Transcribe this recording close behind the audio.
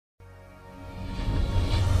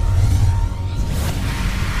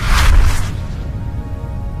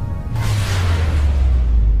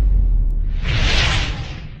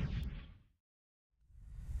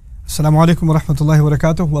Assalamu alaikum wa rahmatullahi wa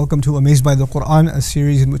barakatuh. Welcome to Amazed by the Qur'an, a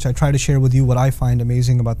series in which I try to share with you what I find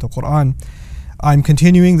amazing about the Qur'an. I'm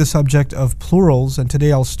continuing the subject of plurals, and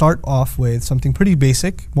today I'll start off with something pretty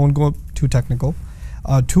basic, won't go too technical.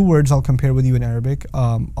 Two words I'll compare with you in Arabic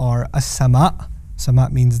are as-sama. Sama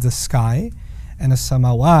means the sky, and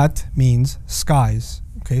as-samawat means skies.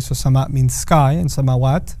 Okay, so sama means sky, and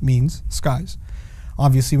samawat means skies.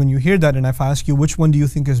 Obviously, when you hear that, and if I ask you which one do you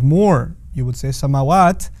think is more, you would say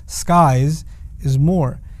samawat, skies, is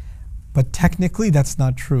more. But technically that's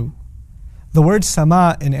not true. The word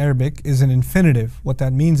sama in Arabic is an infinitive. What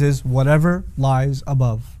that means is whatever lies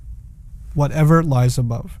above. Whatever lies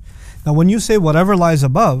above. Now when you say whatever lies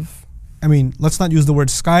above, I mean, let's not use the word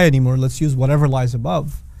sky anymore, let's use whatever lies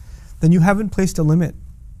above. Then you haven't placed a limit.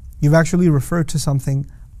 You've actually referred to something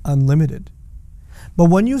unlimited. But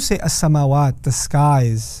when you say as-samawat, the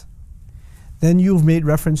skies, then you've made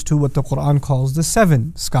reference to what the Qur'an calls the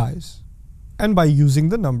 7 skies. And by using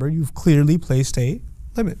the number, you've clearly placed a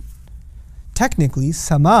limit. Technically,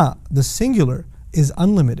 sama, the singular, is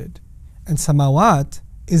unlimited. And samawat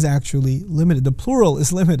is actually limited. The plural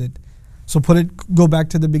is limited. So go back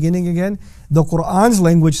to the beginning again. The Qur'an's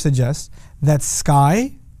language suggests that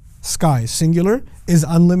sky, singular, is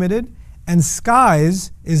unlimited, and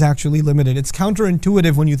skies is actually limited. It's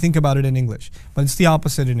counterintuitive when you think about it in English, but it's the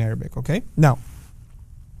opposite in Arabic, okay? Now,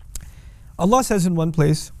 Allah says in one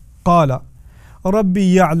place, قَالَ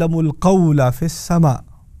رَبِّي يَعْلَمُ الْقَوْلَ فِي السَّمَاءِ.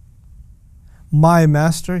 My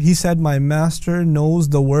master, he said, my master knows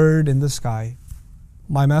the word in the sky.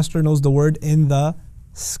 My master knows the word in the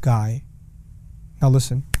sky. Now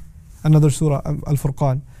listen, another surah,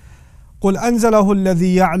 Al-Furqan. قُلْ أَنزَلَهُ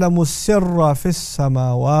الَّذِي يَعْلَمُ السِّرَّ فِي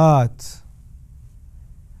السَّمَاوَاتِ.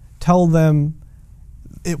 Tell them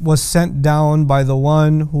it was sent down by the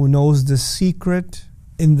one who knows the secret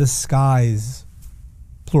in the skies.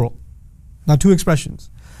 Plural. Now two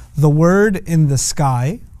expressions. The word in the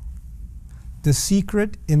sky, the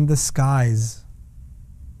secret in the skies.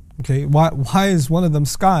 Okay, why is one of them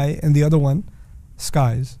sky and the other one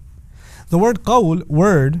skies? The word qawl,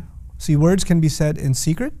 word, see, words can be said in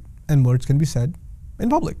secret and words can be said in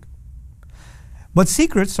public. But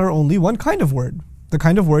secrets are only one kind of word, the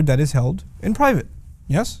kind of word that is held in private.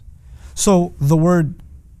 Yes? So the word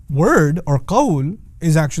or qawl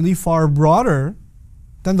is actually far broader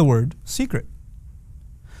than the word secret.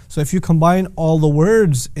 So if you combine all the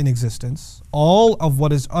words in existence, all of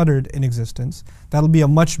what is uttered in existence, that'll be a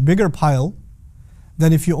much bigger pile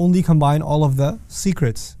than if you only combine all of the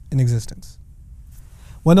secrets in existence.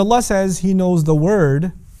 When Allah says He knows the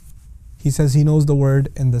word, He says He knows the word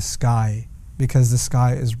in the sky, because the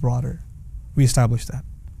sky is broader. We established that.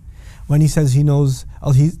 When He says He knows,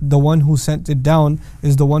 the one who sent it down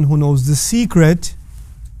is the one who knows the secret,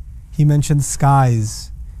 He mentioned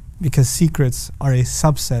skies, because secrets are a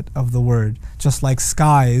subset of the word, just like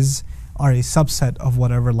skies are a subset of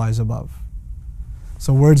whatever lies above.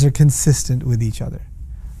 So words are consistent with each other.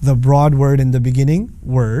 The broad word in the beginning,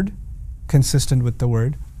 word, consistent with the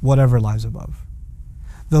word, whatever lies above.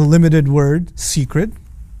 The limited word, secret,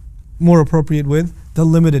 more appropriate with the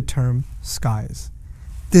limited term, skies.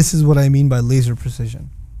 This is what I mean by laser precision.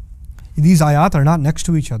 These ayat are not next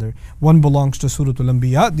to each other. One belongs to Surah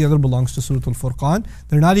Al-Anbiya, the other belongs to Surah Al-Furqan.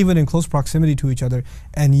 They're not even in close proximity to each other.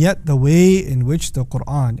 And yet the way in which the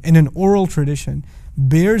Qur'an, in an oral tradition,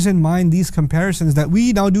 bears in mind these comparisons that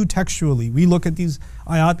we now do textually. We look at these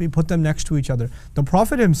ayat, we put them next to each other. The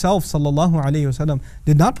Prophet himself, sallallahu alaihi wasallam,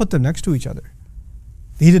 did not put them next to each other.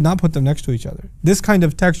 He did not put them next to each other. This kind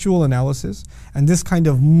of textual analysis and this kind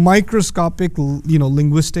of microscopic,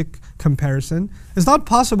 linguistic comparison is not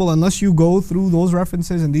possible unless you go through those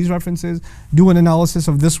references and these references, do an analysis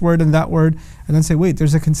of this word and that word, and then say, wait,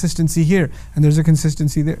 there's a consistency here and there's a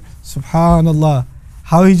consistency there. Subhanallah,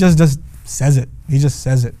 how He just says it. He just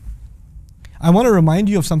says it. I want to remind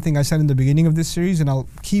you of something I said in the beginning of this series, and I'll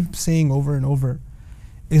keep saying over and over,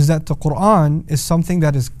 is that the Qur'an is something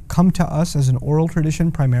that has come to us as an oral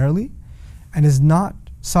tradition primarily and is not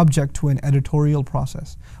subject to an editorial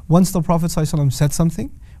process. Once the Prophet ﷺ said something,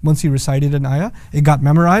 once he recited an ayah, it got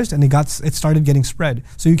memorized and it started getting spread.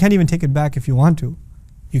 So you can't even take it back if you want to.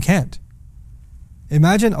 You can't.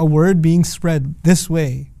 Imagine a word being spread this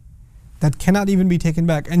way that cannot even be taken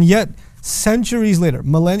back, and yet centuries later,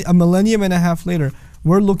 a millennium and a half later,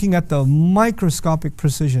 we're looking at the microscopic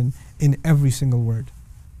precision in every single word.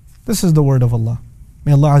 This is the word of Allah.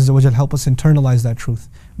 May Allah Azza wa Jal help us internalize that truth.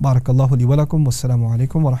 Barakallahu li wa lakum. Wassalamu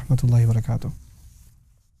alaikum wa rahmatullahi wa barakatuh.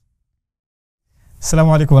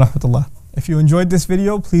 Assalamu alaikum wa rahmatullah. If you enjoyed this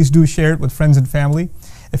video, please do share it with friends and family.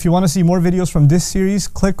 If you want to see more videos from this series,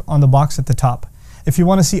 click on the box at the top. If you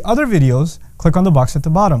want to see other videos, click on the box at the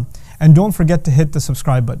bottom. And don't forget to hit the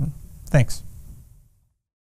subscribe button. Thanks.